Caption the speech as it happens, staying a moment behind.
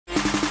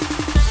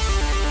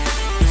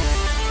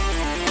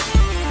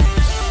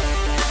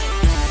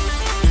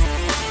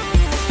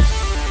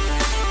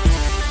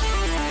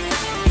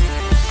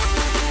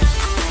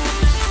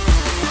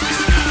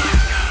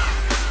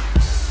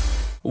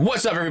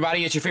What's up,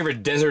 everybody? It's your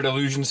favorite Desert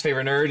Illusions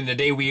favorite nerd, and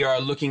today we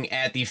are looking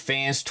at the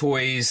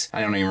Fanstoys.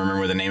 I don't even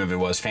remember what the name of it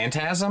was.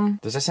 Phantasm?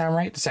 Does that sound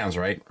right? That sounds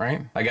right,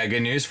 right? I got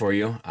good news for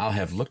you. I'll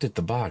have looked at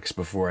the box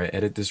before I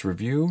edit this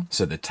review,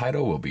 so the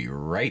title will be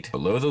right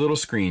below the little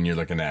screen you're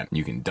looking at.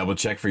 You can double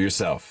check for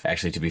yourself.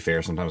 Actually, to be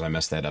fair, sometimes I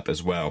mess that up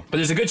as well. But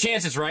there's a good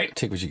chance it's right.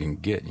 Take what you can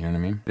get, you know what I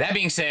mean? That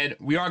being said,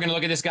 we are gonna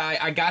look at this guy.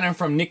 I got him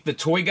from Nick the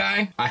Toy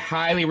Guy. I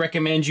highly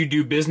recommend you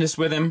do business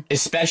with him,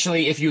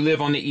 especially if you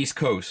live on the East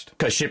Coast,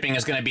 because shipping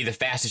is gonna be the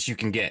fastest you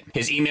can get.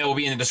 His email will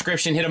be in the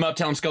description. Hit him up,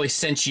 tell him Skully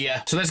sent you.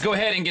 So let's go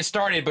ahead and get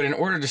started, but in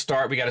order to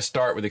start, we gotta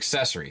start with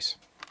accessories.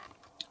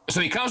 So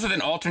he comes with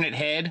an alternate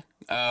head,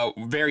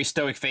 very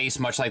stoic face,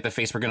 much like the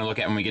face we're gonna look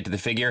at when we get to the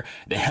figure.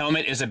 The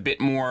helmet is a bit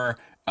more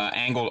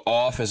angled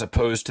off as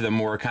opposed to the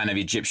more kind of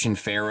Egyptian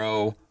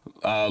pharaoh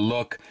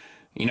look.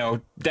 You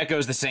know,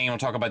 deco's the same. We'll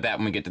talk about that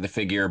when we get to the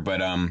figure,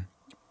 but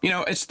you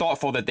know, it's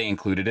thoughtful that they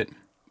included it.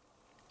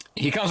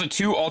 He comes with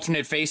two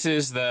alternate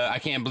faces, the I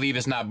can't believe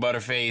it's not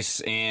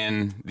Butterface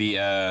and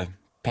the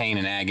pain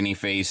and agony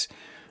face,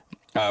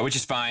 which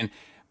is fine.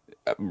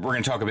 We're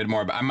going to talk a bit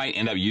more about I might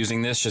end up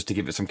using this just to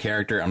give it some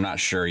character. I'm not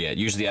sure yet.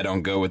 Usually I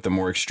don't go with the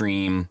more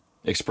extreme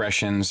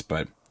expressions,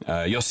 but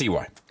you'll see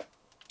why.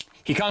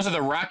 He comes with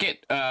a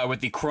rocket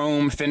with the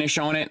chrome finish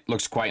on it.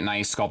 Looks quite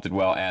nice, sculpted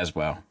well as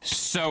well.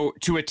 So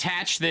to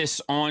attach this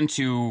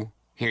onto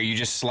here, you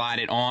just slide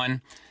it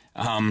on.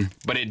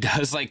 But it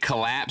does like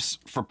collapse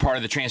for part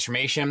of the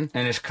transformation,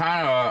 and it's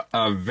kind of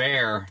a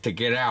bear to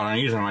get out. I'm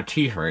using my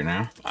teeth right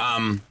now.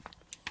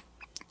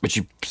 But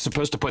you're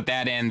supposed to put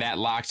that in, that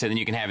locks it, then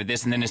you can have it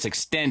this, and then it's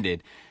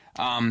extended.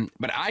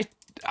 But I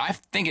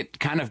think it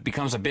kind of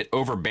becomes a bit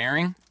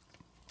overbearing.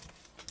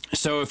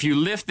 So if you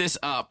lift this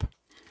up,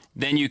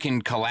 then you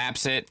can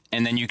collapse it,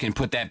 and then you can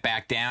put that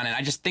back down, and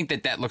I just think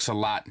that that looks a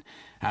lot,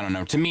 I don't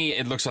know, to me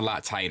it looks a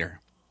lot tighter.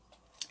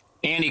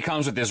 And he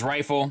comes with this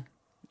rifle.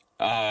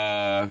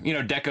 You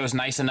know, deco's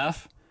nice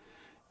enough,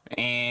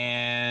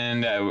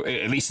 and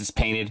at least it's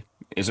painted,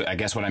 is I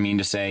guess what I mean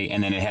to say,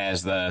 and then it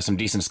has some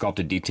decent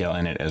sculpted detail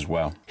in it as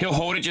well. He'll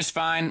hold it just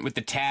fine with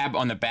the tab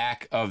on the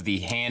back of the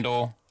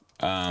handle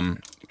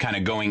kind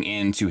of going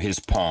into his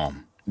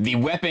palm. The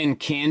weapon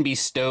can be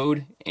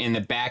stowed in the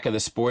back of the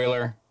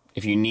spoiler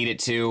if you need it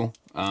to,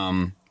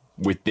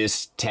 with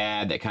this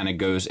tab that kind of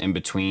goes in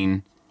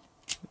between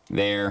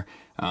there.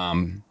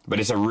 But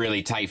it's a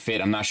really tight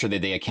fit. I'm not sure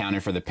that they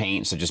accounted for the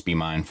paint, so just be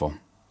mindful.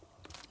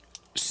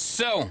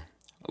 So,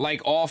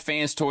 like all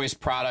Fanstoys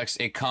products,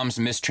 it comes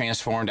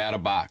mistransformed out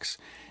of box.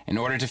 In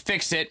order to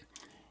fix it,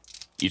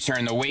 you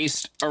turn the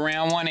waist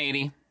around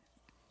 180.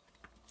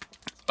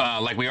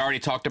 Like we already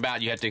talked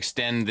about, you have to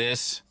extend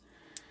this.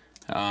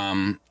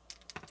 There,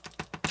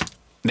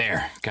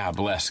 God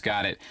bless,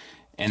 got it.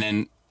 And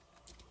then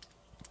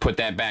put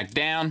that back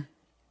down,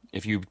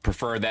 if you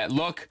prefer that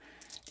look.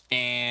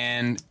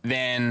 And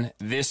then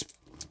this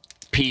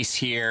piece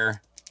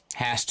here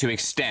has to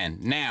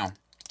extend. Now,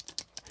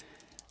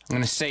 I'm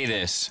going to say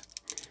this.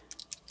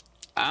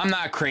 I'm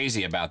not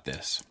crazy about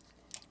this.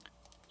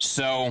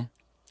 So,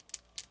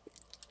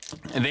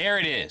 there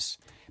it is.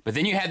 But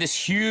then you have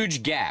this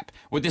huge gap.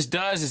 What this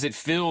does is it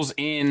fills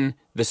in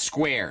the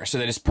square so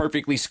that it's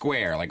perfectly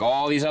square. Like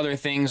all these other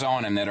things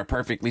on him that are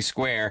perfectly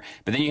square.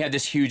 But then you have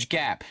this huge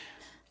gap.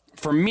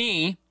 For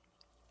me,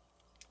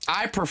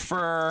 I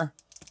prefer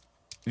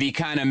the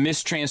kind of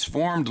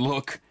mistransformed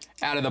look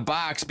out of the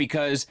box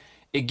because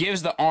it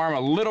gives the arm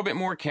a little bit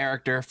more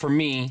character for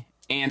me,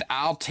 and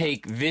I'll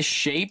take this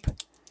shape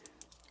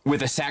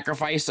with a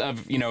sacrifice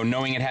of, you know,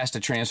 knowing it has to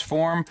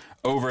transform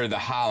over the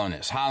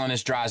hollowness.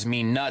 Hollowness drives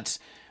me nuts,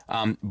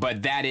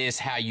 but that is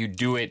how you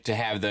do it to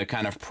have the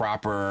kind of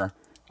proper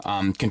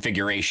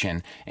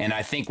configuration. And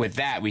I think with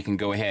that, we can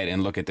go ahead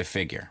and look at the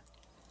figure.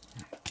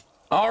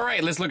 All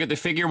right, let's look at the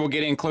figure. We'll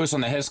get in close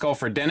on the head sculpt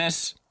for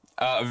Dennis.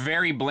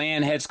 Very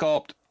bland head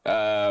sculpt,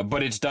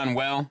 but it's done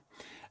well.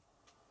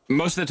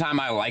 Most of the time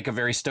I like a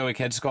very stoic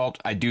head sculpt.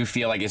 I do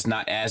feel like it's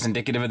not as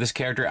indicative of this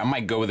character. I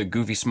might go with a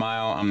goofy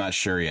smile. I'm not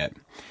sure yet.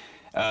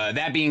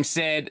 That being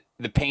said,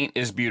 the paint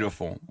is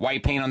beautiful.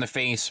 White paint on the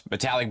face,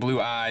 metallic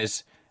blue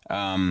eyes,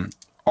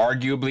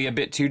 arguably a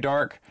bit too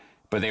dark,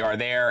 but they are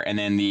there, and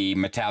then the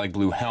metallic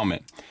blue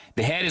helmet.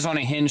 The head is on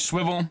a hinge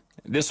swivel.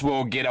 This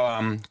will get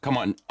come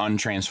on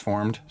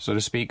untransformed, so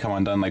to speak, come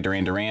undone like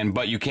Duran Duran,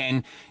 but you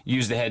can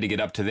use the head to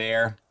get up to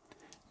there.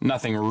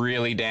 Nothing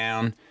really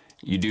down.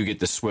 You do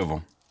get the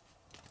swivel.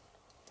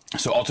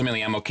 So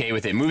ultimately, I'm okay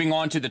with it. Moving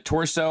on to the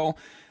torso,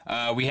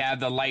 we have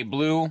the light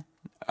blue.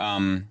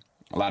 A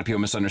lot of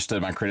people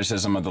misunderstood my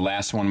criticism of the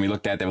last one we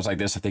looked at that was like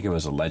this. I think it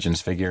was a Legends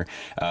figure,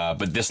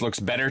 but this looks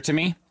better to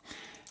me.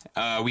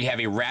 We have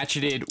a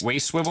ratcheted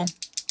waist swivel.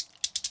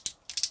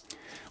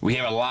 We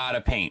have a lot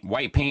of paint.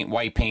 White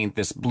paint,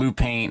 this blue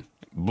paint,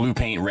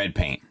 red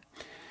paint.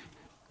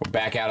 We'll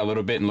back out a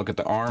little bit and look at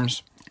the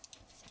arms.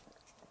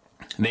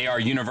 They are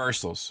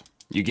universals.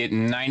 You get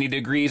 90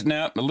 degrees,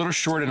 no, a little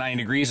short of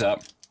 90 degrees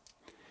up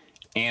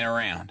and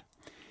around.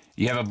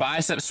 You have a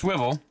bicep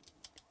swivel,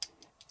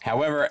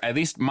 However, at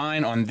least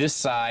mine on this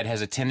side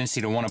has a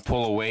tendency to want to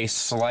pull away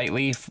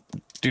slightly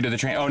due to the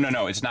train. Oh,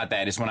 no, it's not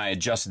that. It's when I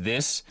adjust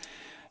this,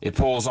 it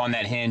pulls on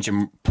that hinge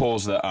and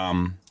pulls the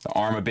arm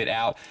a bit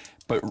out.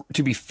 But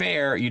to be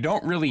fair, you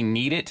don't really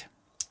need it.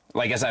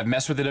 Like, as I've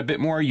messed with it a bit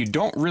more, you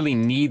don't really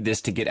need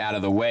this to get out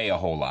of the way a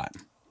whole lot,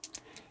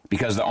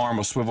 because the arm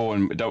will swivel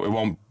and it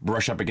won't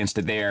brush up against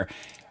it there.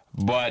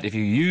 But if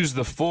you use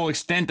the full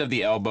extent of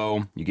the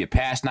elbow, you get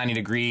past 90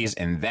 degrees,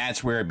 and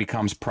that's where it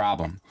becomes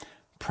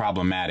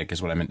problematic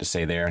is what I meant to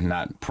say there,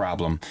 not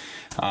problem.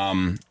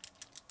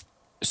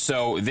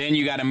 So then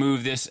you got to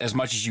move this as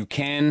much as you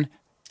can.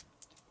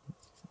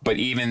 But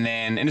even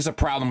then, and it's a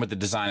problem with the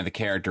design of the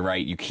character,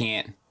 right? You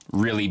can't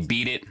really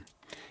beat it.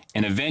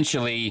 And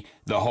eventually,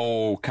 the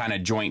whole kind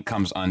of joint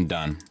comes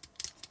undone.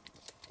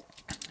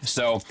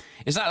 So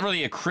it's not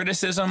really a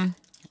criticism.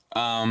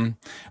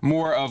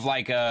 More of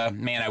like a,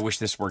 man, I wish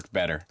this worked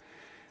better.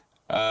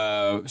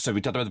 So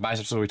we talked about the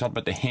biceps, so we talked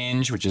about the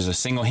hinge, which is a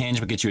single hinge,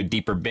 but gets you a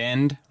deeper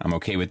bend. I'm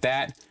okay with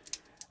that.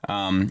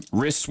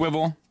 Wrist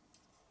swivel,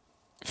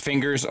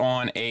 fingers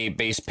on a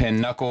base pin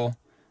knuckle,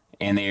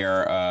 and they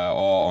are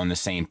all on the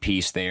same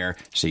piece there,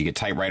 so you get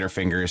typewriter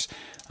fingers.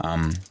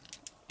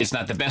 It's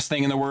not the best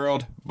thing in the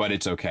world, but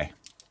it's okay.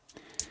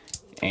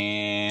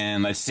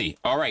 And let's see.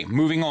 All right,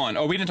 moving on.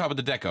 Oh, we didn't talk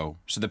about the deco.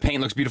 So the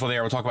paint looks beautiful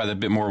there. We'll talk about it a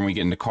bit more when we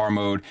get into car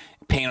mode.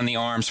 Paint on the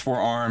arms,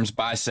 forearms,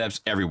 biceps,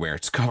 everywhere.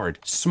 It's covered,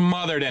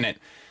 smothered in it.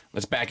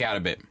 Let's back out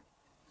a bit.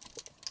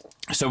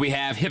 So we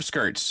have hip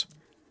skirts.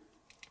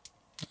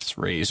 Let's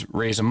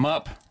raise them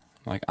up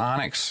like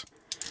Onyx.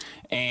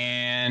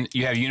 And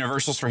you have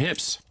universals for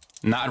hips,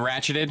 not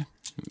ratcheted,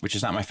 which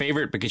is not my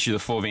favorite, but gets you the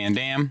full Van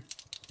Damme.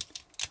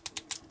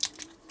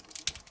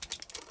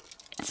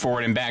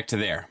 Forward and back to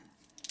there.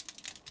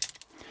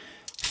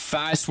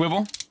 Thigh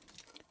swivel,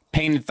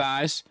 painted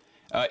thighs.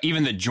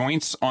 Even the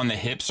joints on the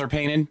hips are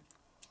painted.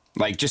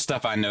 Like, just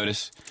stuff I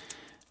notice.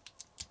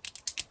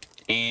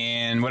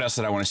 And what else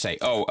did I want to say?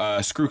 Oh,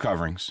 screw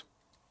coverings,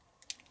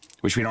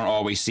 which we don't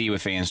always see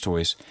with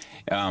Fanstoys.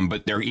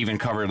 But they're even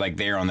covered like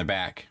there on the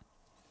back.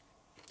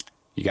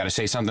 You got to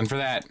say something for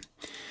that.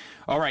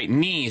 All right,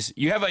 knees.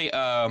 You have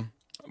a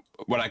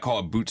what I call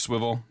a boot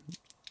swivel.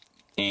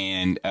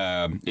 And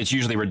it's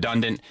usually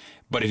redundant.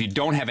 But if you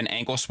don't have an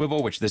ankle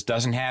swivel, which this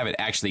doesn't have, it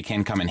actually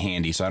can come in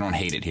handy, so I don't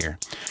hate it here.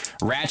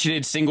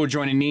 Ratcheted single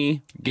jointed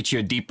knee, gets you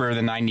a deeper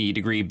than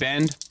 90-degree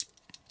bend.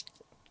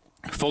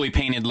 Fully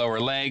painted lower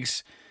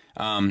legs,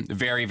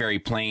 very, very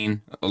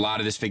plain. A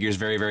lot of this figure is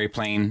very, very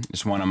plain.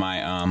 It's one of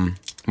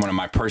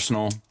my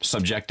personal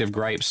subjective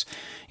gripes.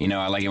 You know,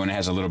 I like it when it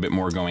has a little bit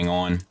more going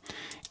on.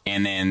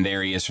 And then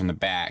there he is from the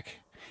back.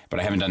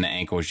 But I haven't done the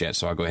ankles yet,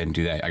 so I'll go ahead and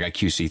do that. I got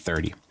QC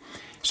 30.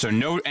 So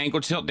no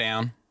ankle tilt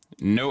down.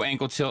 No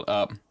ankle tilt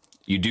up.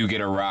 You do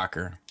get a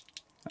rocker,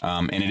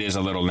 and it is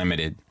a little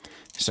limited,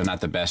 so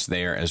not the best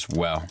there as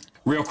well.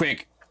 Real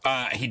quick,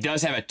 he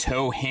does have a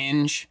toe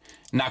hinge,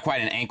 not quite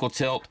an ankle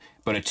tilt,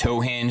 but a toe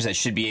hinge that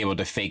should be able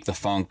to fake the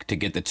funk to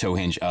get the toe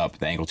hinge up,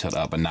 the ankle tilt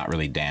up, but not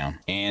really down.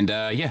 And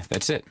yeah,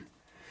 that's it.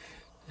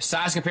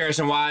 Size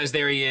comparison wise,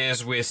 there he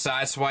is with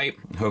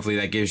Sideswipe. Hopefully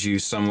that gives you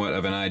somewhat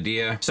of an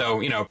idea. So,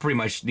 you know, pretty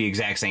much the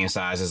exact same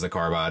size as the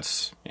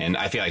Carbots, and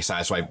I feel like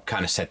Sideswipe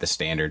kind of set the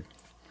standard.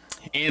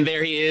 And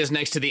there he is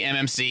next to the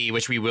MMC,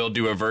 which we will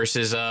do a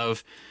versus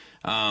of.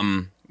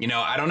 You know,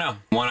 I don't know.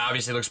 One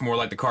obviously looks more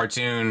like the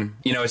cartoon.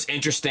 You know, it's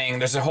interesting.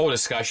 There's a whole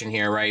discussion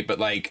here, right? But,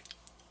 like,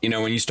 you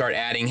know, when you start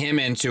adding him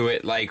into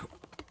it, like,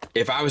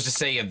 if I was to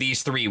say of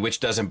these three, which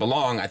doesn't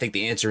belong, I think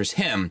the answer is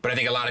him. But I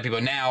think a lot of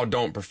people now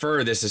don't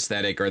prefer this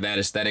aesthetic or that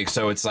aesthetic.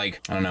 So it's like,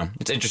 I don't know.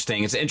 It's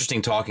interesting. It's an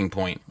interesting talking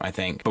point, I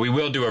think. But we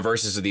will do a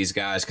versus of these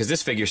guys because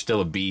this figure's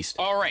still a beast.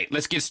 All right,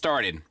 let's get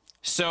started.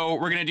 So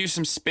we're going to do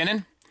some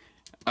spinning.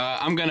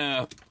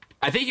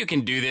 I think you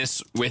can do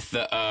this with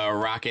the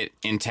rocket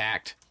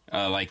intact,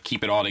 like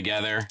keep it all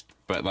together,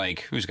 but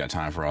like, who's got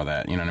time for all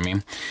that, you know what I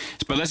mean?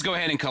 But let's go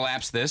ahead and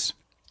collapse this,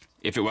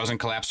 if it wasn't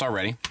collapsed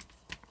already.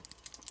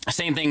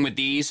 Same thing with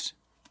these,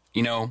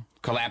 you know,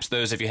 collapse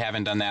those if you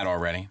haven't done that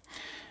already.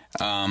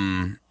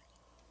 And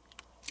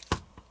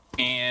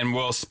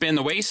we'll spin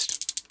the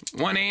waist,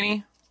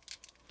 180,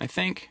 I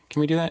think.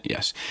 Can we do that?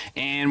 Yes.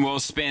 And we'll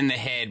spin the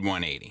head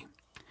 180.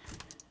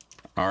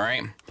 All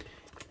right.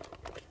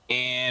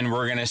 And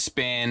we're going to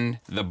spin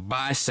the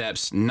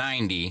biceps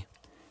 90.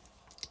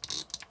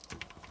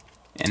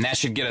 And that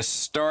should get us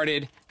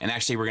started. And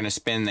actually, we're going to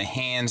spin the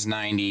hands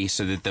 90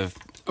 so that the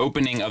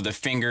opening of the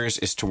fingers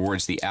is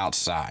towards the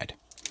outside.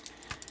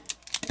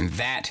 And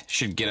that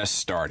should get us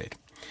started.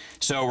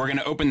 So we're going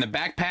to open the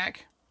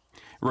backpack.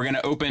 We're going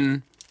to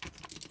open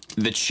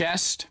the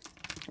chest,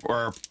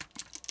 or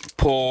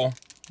pull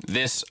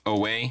this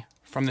away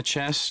from the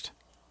chest.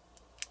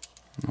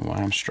 I don't know why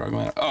I'm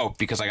struggling. Oh,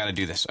 because I got to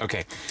do this.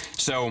 Okay,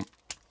 so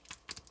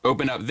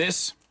open up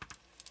this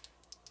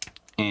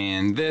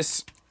and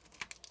this,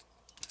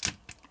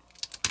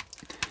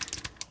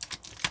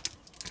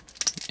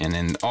 and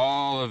then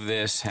all of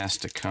this has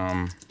to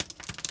come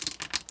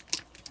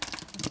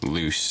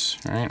loose,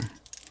 right?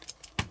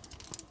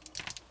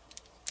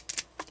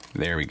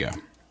 There we go.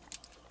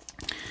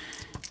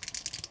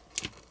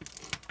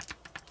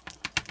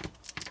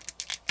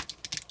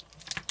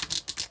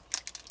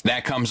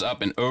 That comes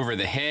up and over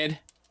the head.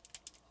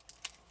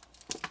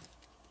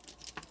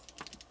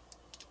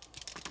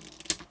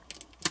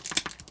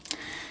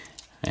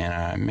 And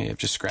I may have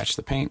just scratched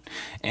the paint.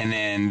 And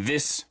then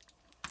this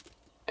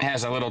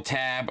has a little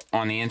tab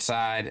on the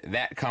inside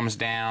that comes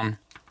down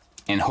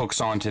and hooks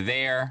onto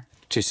there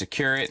to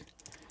secure it.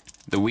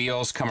 The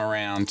wheels come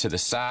around to the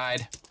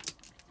side,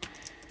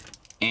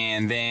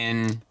 and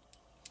then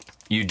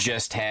you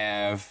just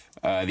have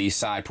these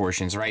side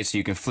portions, right? So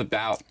you can flip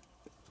out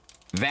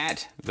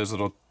those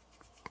little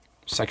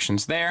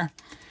sections there.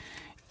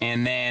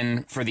 And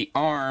then for the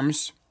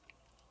arms,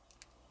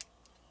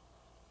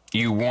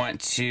 you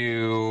want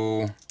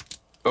to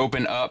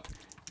open up,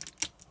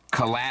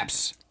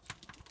 collapse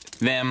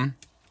them,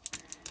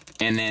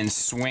 and then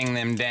swing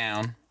them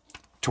down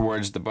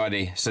towards the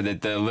body so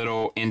that the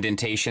little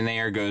indentation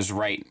there goes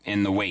right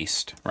in the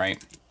waist,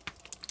 right?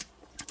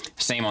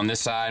 Same on this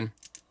side.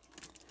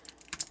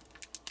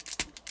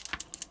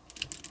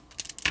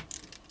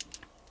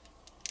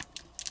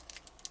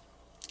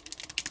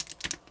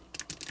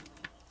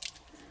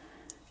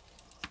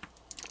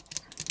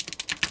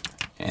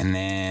 And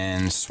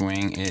then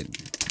swing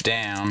it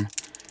down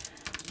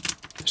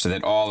so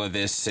that all of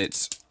this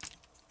sits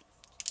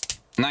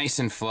nice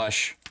and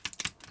flush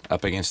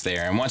up against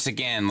there. And once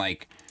again,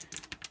 like,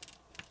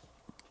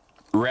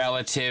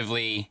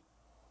 relatively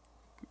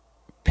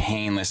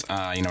painless.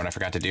 You know what I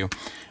forgot to do?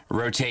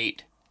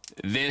 Rotate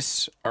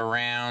this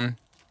around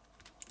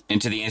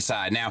into the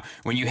inside. Now,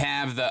 when you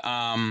have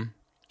the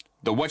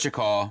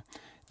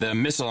the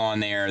missile on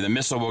there, the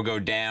missile will go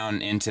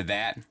down into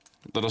that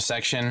little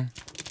section.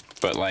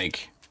 But,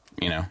 like,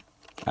 you know,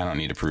 I don't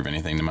need to prove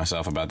anything to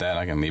myself about that.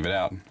 I can leave it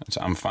out.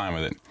 I'm fine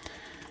with it.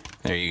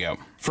 There you go.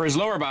 For his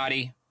lower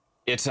body,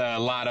 it's a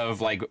lot of,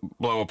 like,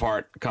 blow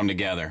apart, come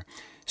together.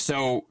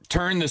 So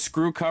turn the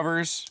screw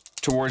covers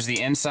towards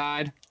the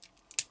inside,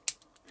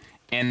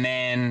 and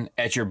then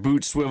at your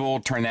boot swivel,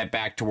 turn that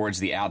back towards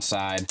the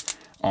outside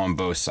on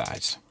both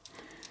sides.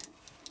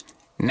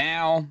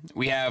 Now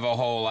we have a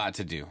whole lot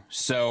to do.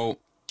 So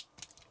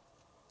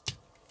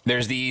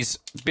there's these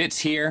bits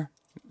here.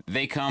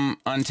 They come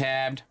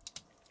untabbed,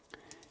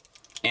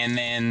 and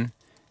then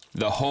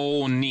the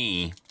whole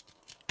knee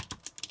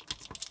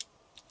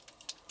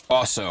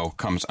also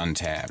comes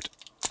untabbed.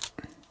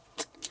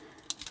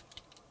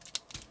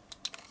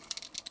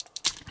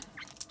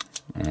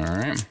 All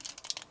right.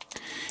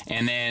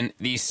 And then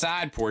these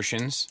side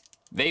portions,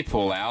 they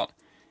pull out,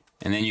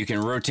 and then you can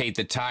rotate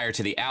the tire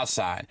to the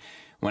outside.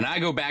 When I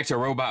go back to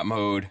robot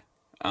mode,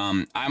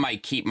 I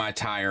might keep my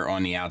tire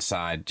on the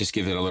outside, just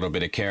give it a little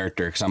bit of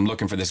character, because I'm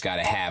looking for this guy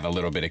to have a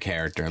little bit of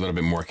character, a little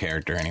bit more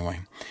character anyway.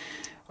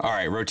 All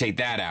right, rotate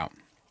that out.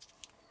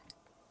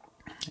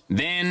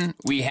 Then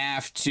we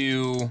have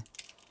to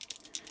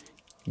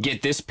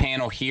get this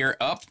panel here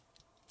up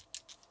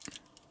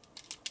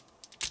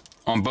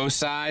on both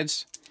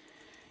sides,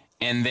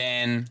 and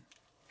then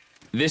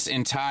this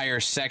entire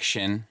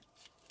section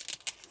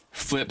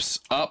flips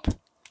up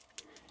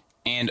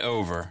and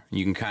over.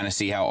 You can kind of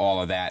see how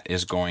all of that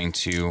is going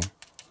to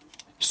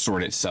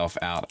sort itself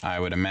out, I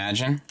would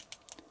imagine.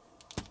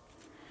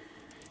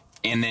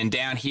 And then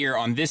down here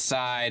on this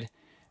side,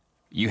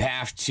 you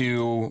have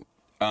to,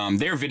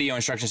 their video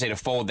instructions say to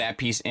fold that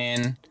piece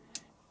in,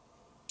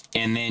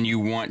 and then you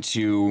want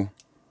to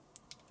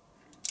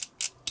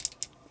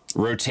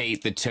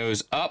rotate the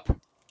toes up,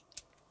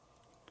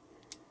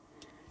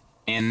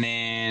 and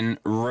then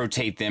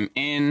rotate them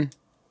in,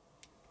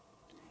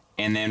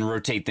 and then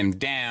rotate them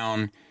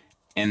down,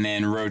 and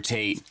then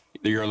rotate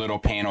your little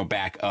panel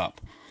back up.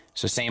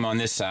 So same on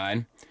this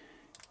side.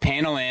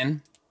 Panel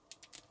in,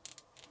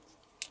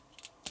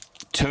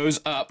 toes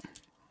up,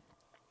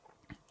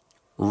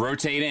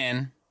 rotate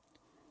in,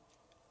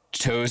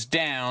 toes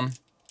down,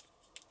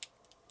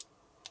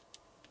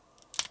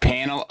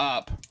 panel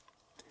up,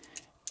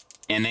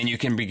 and then you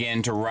can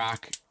begin to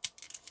rock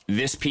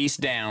this piece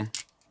down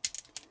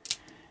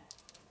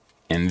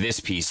and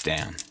this piece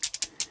down.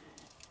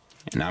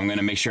 And I'm going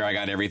to make sure I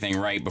got everything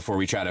right before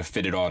we try to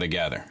fit it all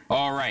together.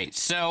 All right,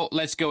 so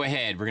let's go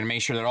ahead. We're going to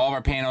make sure that all of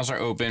our panels are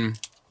open.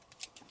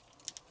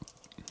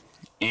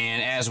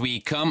 And as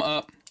we come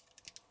up,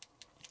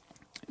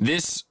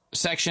 this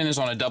section is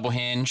on a double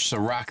hinge, so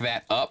rock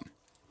that up.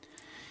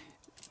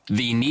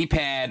 The knee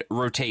pad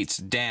rotates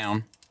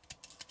down,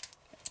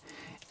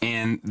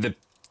 and the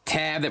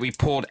tab that we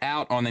pulled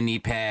out on the knee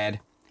pad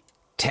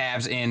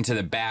tabs into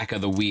the back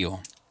of the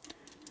wheel.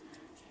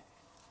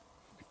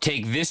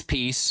 Take this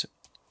piece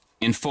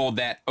and fold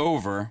that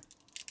over,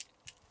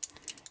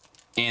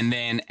 and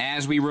then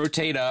as we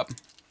rotate up,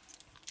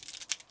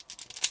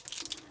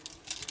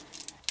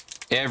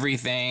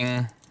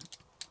 everything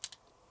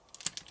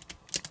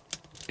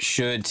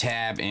should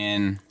tab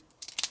in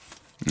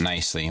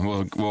nicely.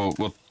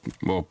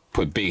 We'll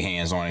put big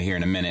hands on it here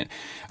in a minute.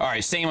 All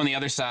right, same on the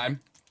other side.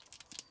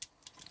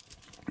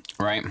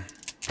 Right,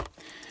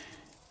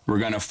 we're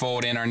gonna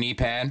fold in our knee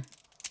pad,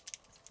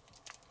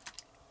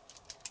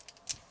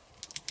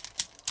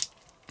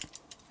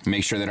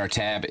 Make sure that our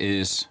tab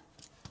is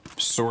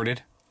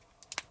sorted.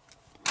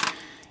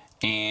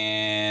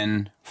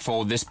 And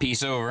fold this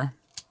piece over.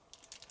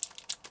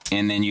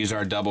 And then use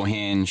our double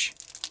hinge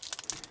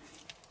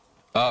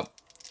up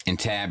and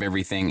tab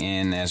everything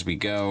in as we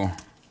go.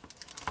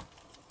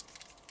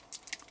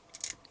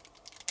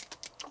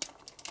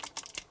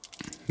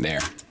 There.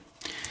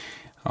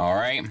 All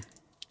right.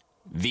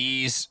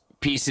 These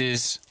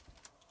pieces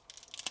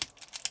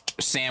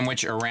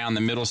sandwich around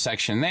the middle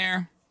section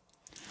there.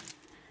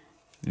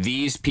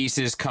 These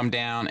pieces come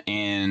down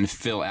and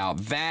fill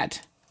out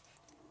that.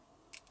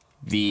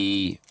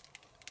 The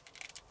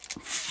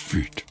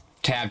feet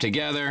tab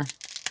together.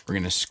 We're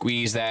going to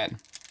squeeze that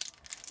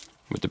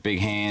with the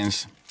big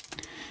hands.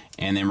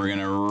 And then we're going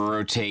to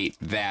rotate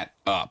that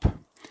up.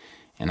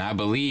 And I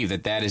believe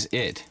that that is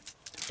it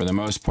for the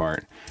most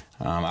part.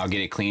 I'll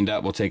get it cleaned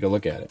up. We'll take a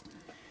look at it.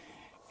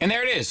 And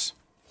there it is.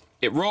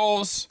 It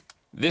rolls.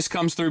 This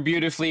comes through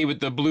beautifully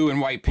with the blue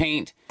and white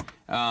paint.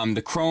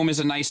 The chrome is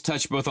a nice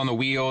touch both on the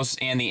wheels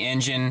and the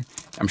engine.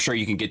 I'm sure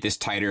you can get this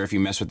tighter if you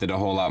mess with it a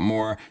whole lot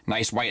more.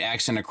 Nice white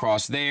accent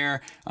across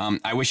there.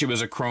 I wish it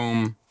was a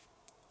chrome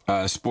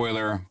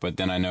spoiler, but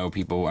then I know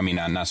people, I mean,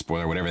 not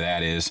spoiler, whatever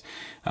that is.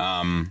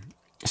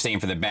 Same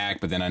for the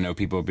back, but then I know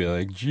people will be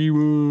like,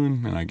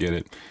 G1, and I get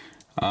it.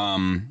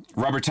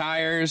 Rubber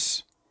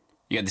tires.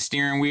 You got the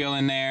steering wheel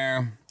in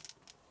there.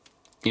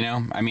 You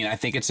know, I mean, I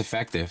think it's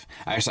effective.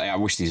 Actually, I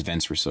wish these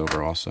vents were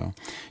silver also.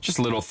 Just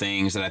little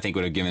things that I think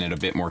would have given it a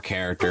bit more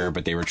character,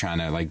 but they were trying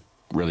to, like,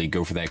 really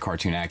go for that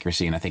cartoon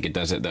accuracy, and I think it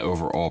does it, the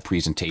overall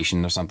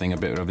presentation of something, a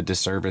bit of a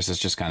disservice. It's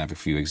just kind of a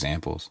few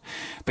examples.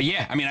 But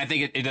yeah, I mean, I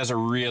think it does a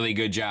really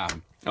good job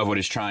of what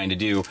it's trying to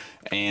do,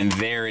 and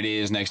there it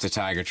is next to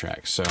Tiger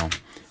Track. So,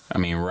 I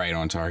mean, right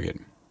on target.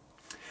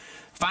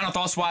 Final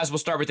thoughts-wise, we'll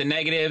start with the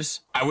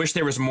negatives. I wish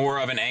there was more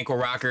of an ankle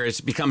rocker.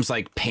 It becomes,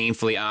 like,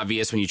 painfully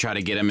obvious when you try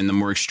to get them in the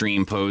more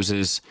extreme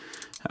poses.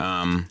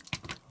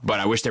 But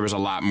I wish there was a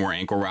lot more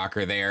ankle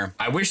rocker there.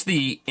 I wish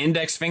the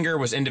index finger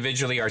was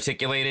individually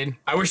articulated.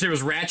 I wish there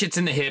was ratchets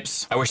in the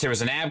hips. I wish there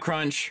was an ab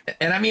crunch.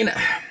 And I mean,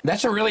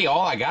 that's really all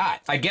I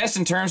got. I guess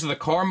in terms of the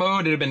car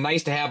mode, it'd have been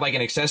nice to have like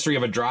an accessory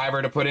of a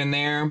driver to put in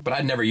there, but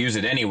I'd never use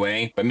it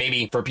anyway. But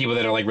maybe for people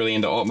that are like really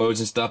into alt modes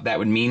and stuff, that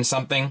would mean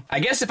something. I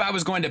guess if I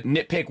was going to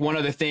nitpick one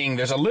other thing,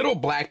 there's a little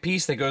black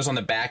piece that goes on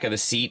the back of the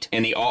seat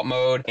in the alt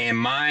mode, and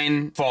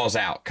mine falls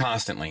out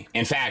constantly.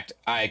 In fact,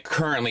 I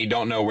currently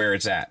don't know where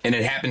it's at, and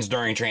it happens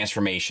during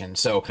transformation.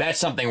 So that's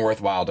something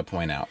worthwhile to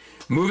point out.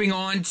 Moving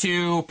on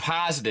to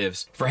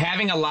positives. For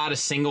having a lot of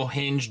single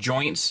hinge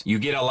joints, you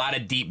get a lot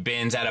of deep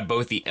bends out of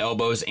both the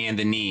elbows and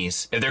the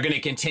knees. If they're going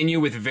to continue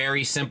with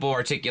very simple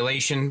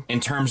articulation in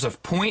terms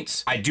of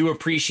points, I do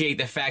appreciate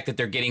the fact that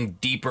they're getting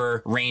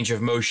deeper range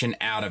of motion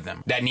out of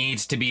them. That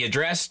needs to be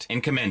addressed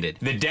and commended.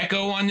 The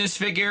deco on this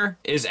figure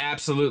is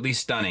absolutely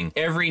stunning.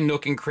 Every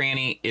nook and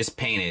cranny is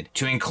painted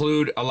to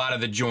include a lot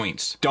of the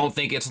joints. Don't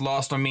think it's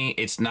lost on me.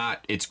 It's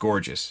not. It's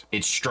gorgeous.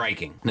 It's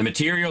striking. The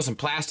materials and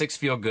plastics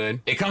feel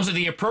good. It comes with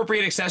the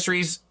appropriate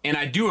accessories, and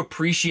I do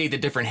appreciate the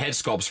different head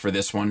sculpts for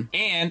this one.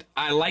 And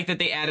I like that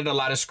they added a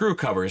lot of screw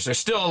covers. There's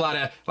still a lot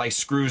of like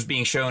screws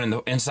being shown in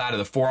the inside of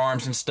the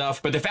forearms and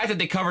stuff, but the fact that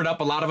they covered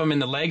up a lot of them in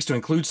the legs to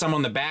include some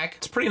on the back,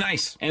 it's pretty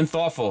nice and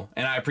thoughtful,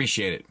 and I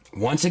appreciate it.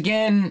 Once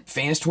again,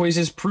 Fanstoys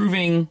is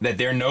proving that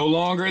they're no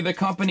longer the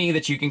company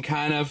that you can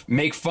kind of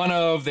make fun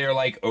of. They're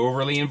like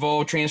overly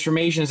involved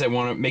transformations that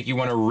want to make you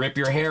want to rip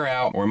your hair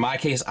out, or in my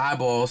case,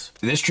 eyeballs.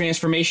 This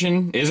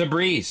transformation is a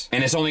breeze,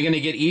 and it's only going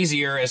to get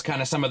easier as kind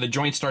of some of the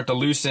joints start to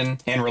loosen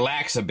and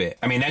relax a bit.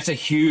 I mean, that's a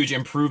huge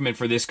improvement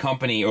for this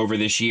company over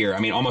this year. I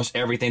mean, almost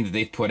everything that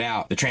they've put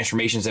out, the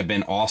transformations have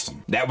been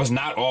awesome. That was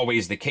not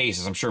always the case,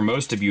 as I'm sure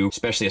most of you,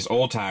 especially as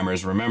old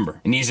timers,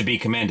 remember. It needs to be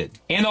commended.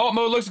 And the alt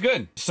mode looks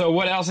good. So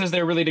what else is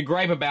there really to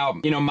gripe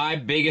about? You know, my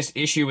biggest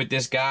issue with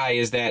this guy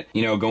is that,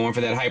 you know, going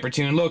for that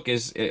hypertune look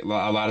is a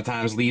lot of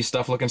times leaves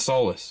stuff looking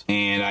soulless.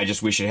 And I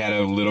just wish it had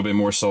a little bit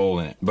more soul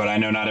in it. But I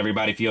know not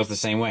everybody feels the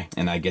same way,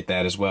 and I get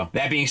that as well.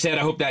 That being said,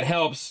 I hope that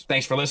helps.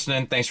 Thanks for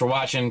listening. Thanks for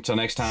watching. Until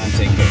next time,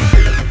 take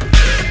care.